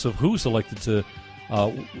 regardless of who's elected to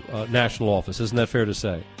national office. Isn't that fair to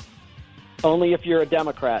say? Only if you're a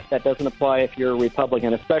Democrat. That doesn't apply if you're a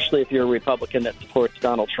Republican, especially if you're a Republican that supports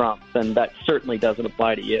Donald Trump. Then that certainly doesn't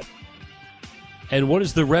apply to you. And what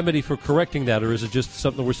is the remedy for correcting that, or is it just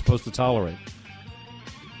something we're supposed to tolerate?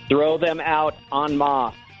 Throw them out en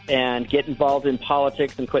masse and get involved in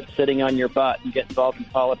politics and quit sitting on your butt and get involved in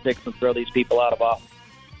politics and throw these people out of office.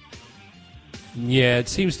 Yeah, it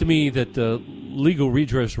seems to me that the legal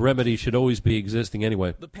redress remedy should always be existing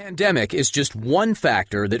anyway. The pandemic is just one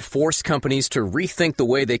factor that forced companies to rethink the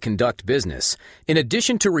way they conduct business. In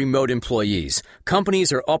addition to remote employees,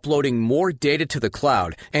 companies are uploading more data to the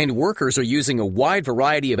cloud, and workers are using a wide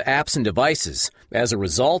variety of apps and devices. As a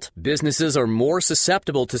result, businesses are more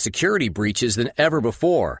susceptible to security breaches than ever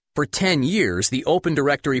before. For 10 years, the open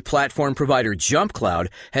directory platform provider JumpCloud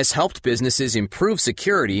has helped businesses improve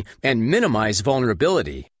security and minimize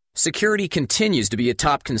vulnerability. Security continues to be a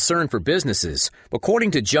top concern for businesses.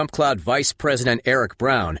 According to JumpCloud Vice President Eric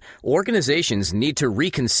Brown, organizations need to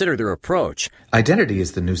reconsider their approach. Identity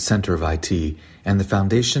is the new center of IT and the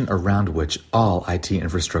foundation around which all IT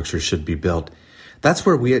infrastructure should be built. That's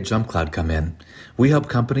where we at JumpCloud come in. We help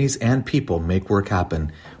companies and people make work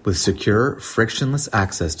happen with secure, frictionless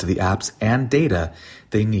access to the apps and data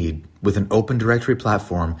they need with an open directory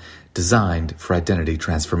platform designed for identity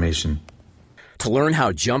transformation. To learn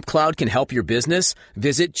how JumpCloud can help your business,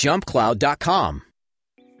 visit jumpcloud.com.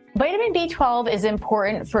 Vitamin B12 is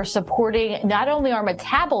important for supporting not only our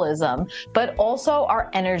metabolism, but also our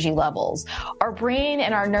energy levels. Our brain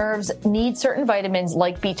and our nerves need certain vitamins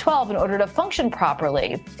like B12 in order to function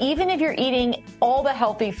properly. Even if you're eating all the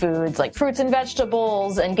healthy foods like fruits and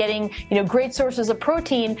vegetables and getting, great sources of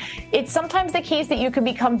protein, it's sometimes the case that you can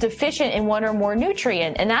become deficient in one or more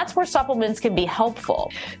nutrient, and that's where supplements can be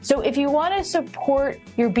helpful. So if you want to support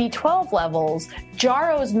your B12 levels,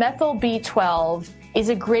 Jarrow's Methyl B12 is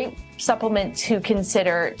a great supplement to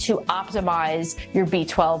consider to optimize your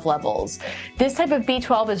B12 levels. This type of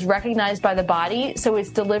B12 is recognized by the body, so it's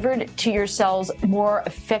delivered to your cells more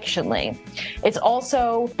efficiently. It's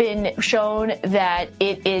also been shown that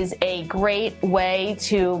it is a great way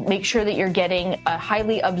to make sure that you're getting a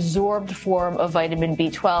highly absorbed form of vitamin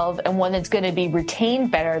B12 and one that's going to be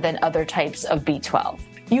retained better than other types of B12.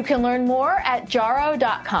 You can learn more at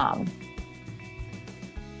jarrow.com.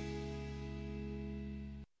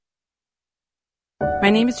 My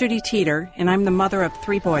name is Judy Teeter, and I'm the mother of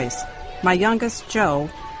 3 boys. My youngest, Joe,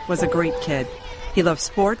 was a great kid. He loved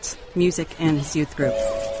sports, music, and his youth group.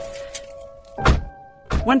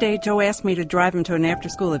 One day, Joe asked me to drive him to an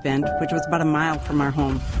after-school event, which was about a mile from our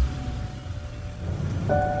home.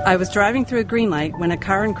 I was driving through a green light when a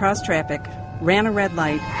car in cross traffic ran a red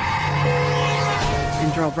light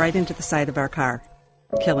and drove right into the side of our car,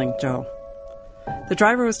 killing Joe. The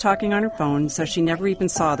driver was talking on her phone, so she never even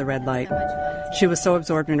saw the red light. She was so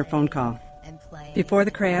absorbed in her phone call. Before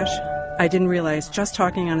the crash, I didn't realize just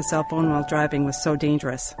talking on a cell phone while driving was so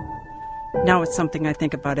dangerous. Now it's something I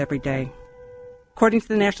think about every day. According to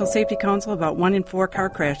the National Safety Council, about 1 in 4 car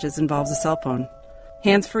crashes involves a cell phone.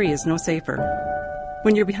 Hands-free is no safer.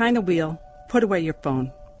 When you're behind the wheel, put away your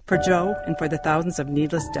phone. For Joe and for the thousands of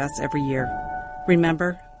needless deaths every year.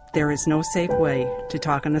 Remember, there is no safe way to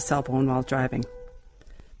talk on a cell phone while driving.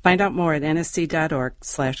 Find out more at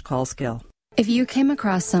nsc.org/callskill. If you came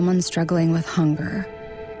across someone struggling with hunger,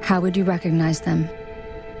 how would you recognize them?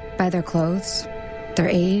 By their clothes? Their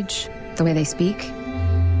age? The way they speak?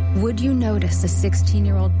 Would you notice a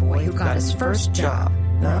 16-year-old boy who got his first job?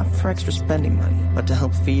 Not for extra spending money, but to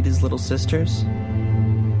help feed his little sisters?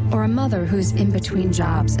 Or a mother who's in between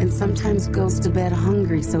jobs and sometimes goes to bed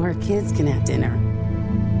hungry so her kids can have dinner?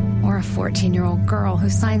 Or a 14-year-old girl who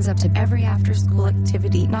signs up to every after-school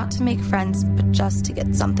activity not to make friends, but just to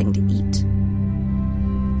get something to eat?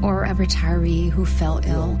 Or a retiree who fell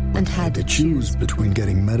ill and had to choose between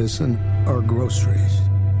getting medicine or groceries.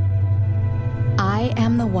 I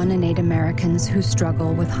am the 1 in 8 Americans who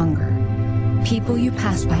struggle with hunger. People you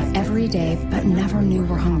pass by every day but never knew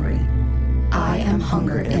were hungry. I am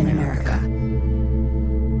hunger in America.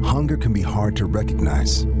 Hunger can be hard to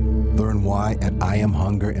recognize. Learn why at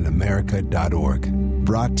IamHungerInAmerica.org.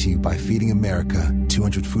 Brought to you by Feeding America,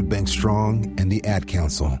 200 Food Banks Strong, and the Ad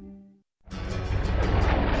Council.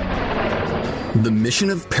 The mission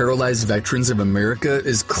of Paralyzed Veterans of America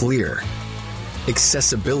is clear.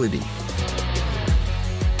 Accessibility.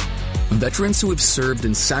 Veterans who have served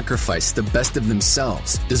and sacrificed the best of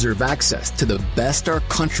themselves deserve access to the best our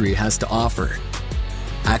country has to offer.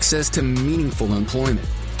 Access to meaningful employment.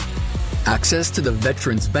 Access to the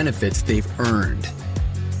veterans' benefits they've earned.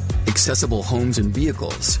 Accessible homes and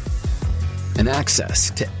vehicles. And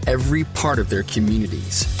access to every part of their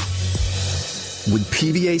communities. With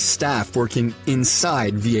PVA staff working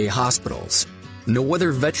inside VA hospitals, no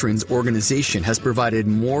other veterans organization has provided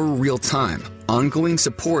more real-time, ongoing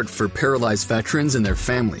support for paralyzed veterans and their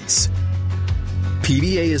families.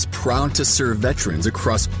 PVA is proud to serve veterans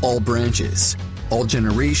across all branches, all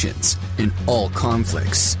generations, and all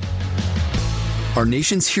conflicts. Our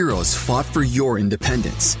nation's heroes fought for your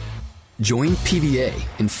independence. Join PVA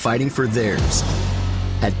in fighting for theirs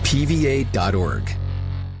at pva.org.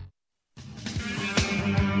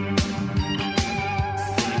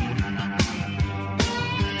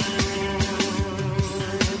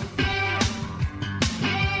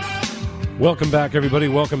 Welcome back, everybody.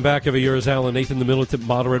 Welcome back. Every year is Alan Nathan, the militant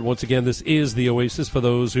moderate. Once again, this is the Oasis for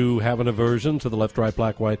those who have an aversion to the left, right,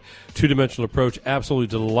 black, white, two-dimensional approach. Absolutely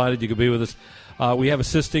delighted you could be with us. We have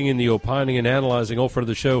assisting in the opining and analyzing, all front of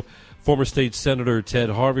the show, former state senator Ted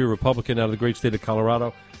Harvey, a Republican out of the great state of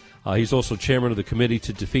Colorado. He's also chairman of the committee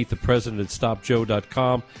to defeat the president at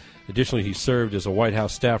StopJoe.com. Additionally, he served as a White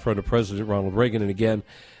House staffer under President Ronald Reagan and again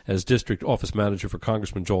as district office manager for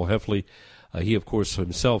Congressman Joel Heffley. He, of course,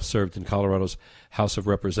 himself served in Colorado's House of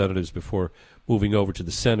Representatives before moving over to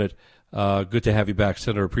the Senate. Good to have you back,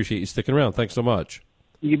 Senator. Appreciate you sticking around. Thanks so much.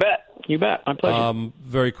 You bet. You bet. My pleasure.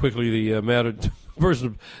 Very quickly, the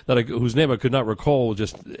person whose name I could not recall,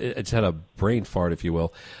 it's had a brain fart, if you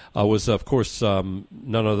will, was, of course, none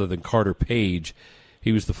other than Carter Page.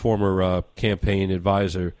 He was the former campaign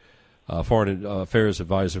advisor, foreign affairs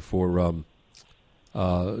advisor for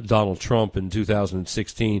Donald Trump in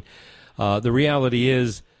 2016. The reality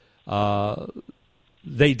is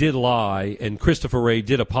they did lie, and Christopher Wray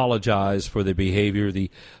did apologize for their behavior.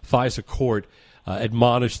 The FISA court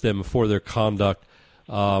admonished them for their conduct.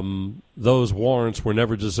 Those warrants were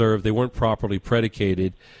never deserved. They weren't properly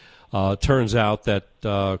predicated. Turns out that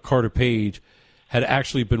Carter Page had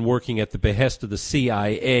actually been working at the behest of the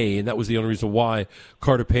CIA, and that was the only reason why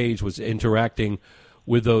Carter Page was interacting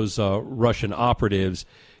with those Russian operatives.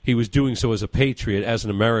 He was doing so as a patriot, as an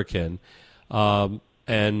American,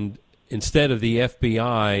 and instead of the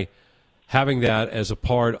FBI having that as a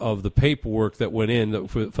part of the paperwork that went in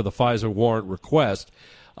for the FISA warrant request,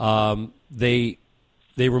 they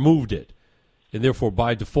removed it, and therefore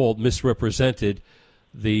by default misrepresented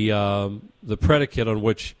the predicate on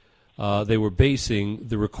which they were basing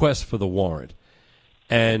the request for the warrant.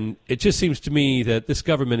 And it just seems to me that this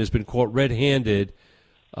government has been caught red-handed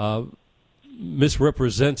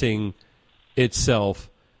misrepresenting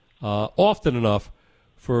itself often enough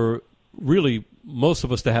for really most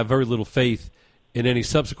of us to have very little faith in any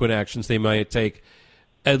subsequent actions they might take,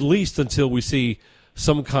 at least until we see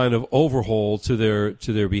some kind of overhaul to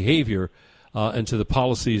their behavior and to the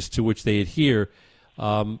policies to which they adhere.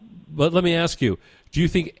 But let me ask you, do you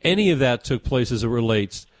think any of that took place as it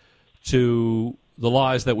relates to the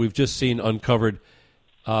lies that we've just seen uncovered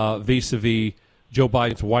vis-a-vis Joe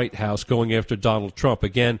Biden's White House going after Donald Trump?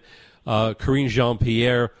 Again, Karine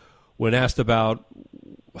Jean-Pierre, when asked about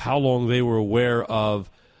how long they were aware of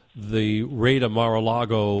the raid at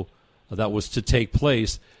Mar-a-Lago that was to take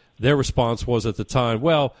place, their response was at the time,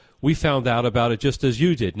 well, we found out about it just as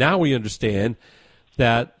you did. Now we understand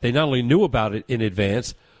that they not only knew about it in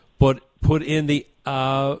advance, but put in the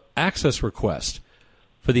access request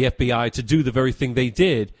for the FBI to do the very thing they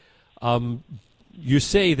did. You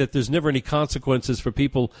say that there's never any consequences for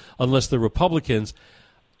people unless they're Republicans.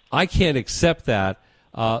 I can't accept that.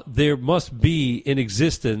 There must be in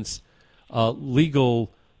existence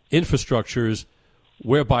legal infrastructures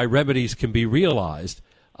whereby remedies can be realized.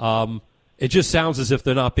 It just sounds as if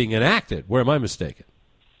they're not being enacted. Where am I mistaken?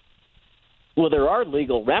 Well, there are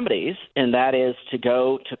legal remedies, and that is to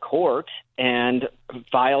go to court and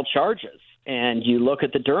file charges. And you look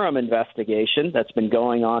at the Durham investigation that's been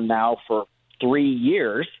going on now for 3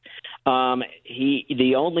 years.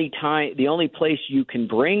 The only place you can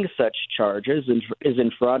bring such charges is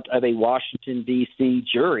in front of a Washington, D.C.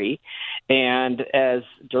 jury. And as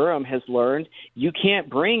Durham has learned, you can't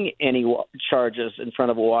bring any charges in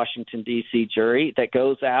front of a Washington, D.C. jury that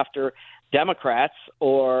goes after Democrats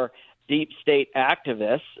or deep state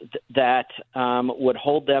activists that would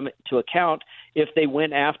hold them to account if they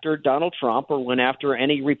went after Donald Trump or went after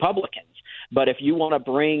any Republicans. But if you want to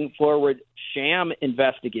bring forward sham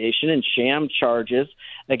investigation and sham charges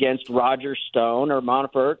against Roger Stone or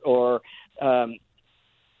Manafort or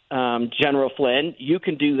General Flynn, you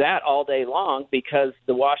can do that all day long because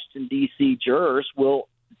the Washington, D.C. jurors will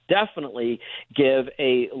definitely give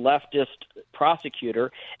a leftist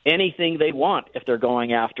prosecutor anything they want if they're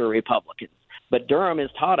going after Republicans. But Durham has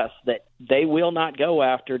taught us that they will not go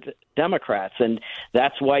after Democrats, and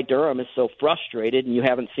that's why Durham is so frustrated, and you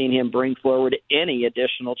haven't seen him bring forward any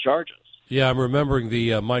additional charges. Yeah, I'm remembering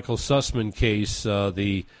the Michael Sussman case,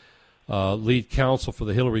 the lead counsel for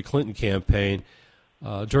the Hillary Clinton campaign.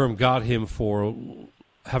 Durham got him for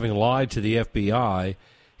having lied to the FBI.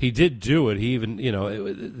 He did do it. He even,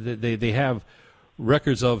 they have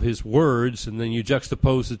records of his words, and then you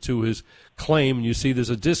juxtapose it to his claim, and you see there's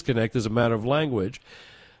a disconnect as a matter of language.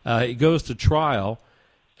 He goes to trial,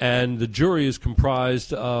 and the jury is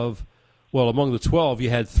comprised of, well, among the 12, you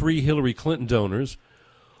had 3 Hillary Clinton donors,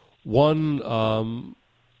 1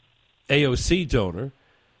 AOC donor,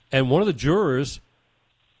 and one of the jurors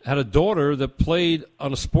had a daughter that played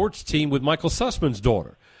on a sports team with Michael Sussman's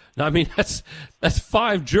daughter. Now, I mean, that's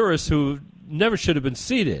 5 jurists who never should have been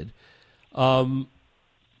seated. I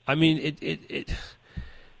mean,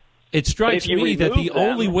 it strikes me that the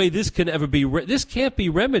only way this can ever be this can't be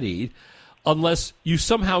remedied unless you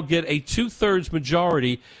somehow get a 2/3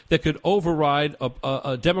 majority that could override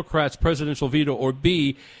a Democrat's presidential veto, or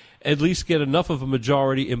B, at least get enough of a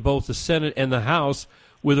majority in both the Senate and the House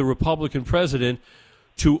with a Republican president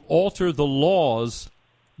to alter the laws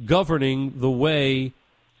governing the way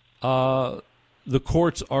the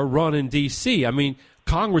courts are run in D.C. I mean,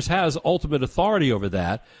 Congress has ultimate authority over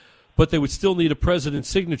that, but they would still need a president's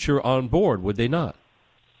signature on board, would they not?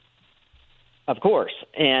 Of course.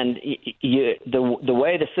 And the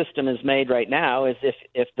way the system is made right now is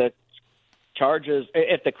if the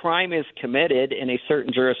crime is committed in a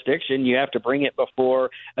certain jurisdiction, you have to bring it before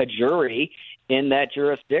a jury in that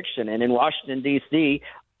jurisdiction. And in Washington, D.C.,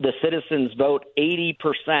 the citizens vote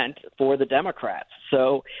 80% for the Democrats.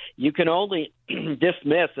 So you can only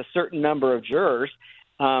dismiss a certain number of jurors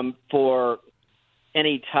for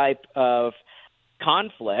any type of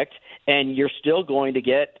conflict, and you're still going to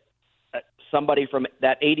get somebody from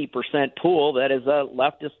that 80% pool that is a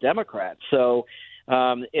leftist Democrat. So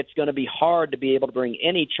it's going to be hard to be able to bring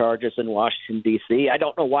any charges in Washington, D.C. I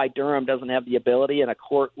don't know why Durham doesn't have the ability, and a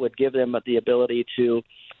court would give them the ability to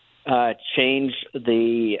change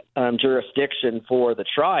the jurisdiction for the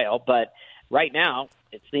trial. But right now,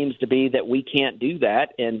 it seems to be that we can't do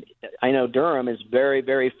that. And I know Durham is very,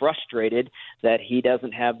 very frustrated that he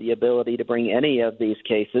doesn't have the ability to bring any of these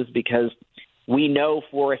cases, because we know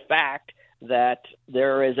for a fact that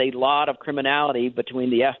there is a lot of criminality between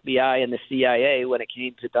the FBI and the CIA when it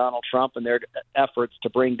came to Donald Trump and their efforts to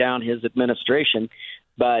bring down his administration.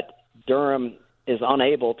 But Durham is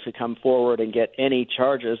unable to come forward and get any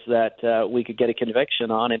charges that we could get a conviction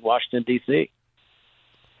on in Washington, D.C.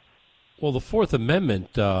 Well, the Fourth Amendment,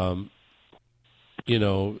 is the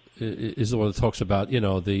one that talks about,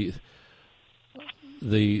 the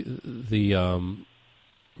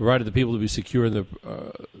right of the people to be secure in the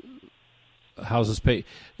houses pay.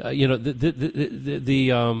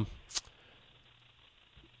 The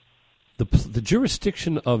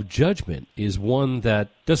jurisdiction of judgment is one that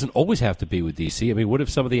doesn't always have to be with D.C. I mean, what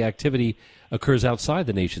if some of the activity occurs outside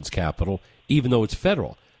the nation's capital, even though it's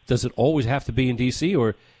federal? Does it always have to be in D.C.,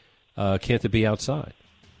 or can't it be outside?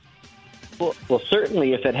 Well,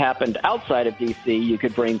 certainly if it happened outside of D.C., you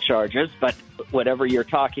could bring charges. But whatever you're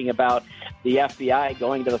talking about, the FBI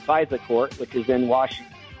going to the FISA court, which is in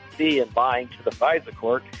Washington, D.C., and lying to the FISA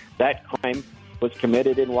court, that crime was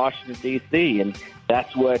committed in Washington, D.C., and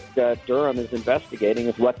that's what Durham is investigating,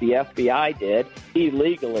 is what the FBI did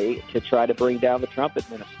illegally to try to bring down the Trump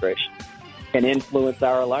administration and influence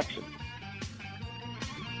our election.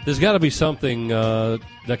 There's got to be something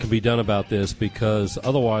that can be done about this, because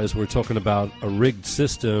otherwise we're talking about a rigged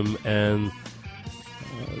system, and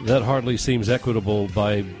that hardly seems equitable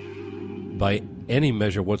by any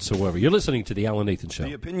measure whatsoever. You're listening to The Alan Nathan Show.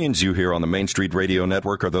 The opinions you hear on the Main Street Radio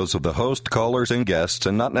Network are those of the host, callers, and guests,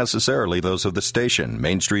 and not necessarily those of the station,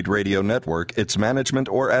 Main Street Radio Network, its management,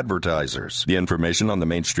 or advertisers. The information on the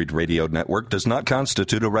Main Street Radio Network does not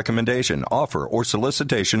constitute a recommendation, offer, or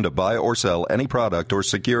solicitation to buy or sell any product or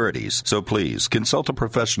securities. So please, consult a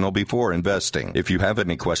professional before investing. If you have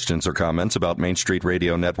any questions or comments about Main Street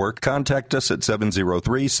Radio Network, contact us at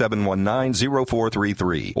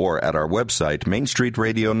 703-719-0433 or at our website,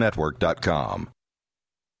 MainStreetRadioNetwork.com.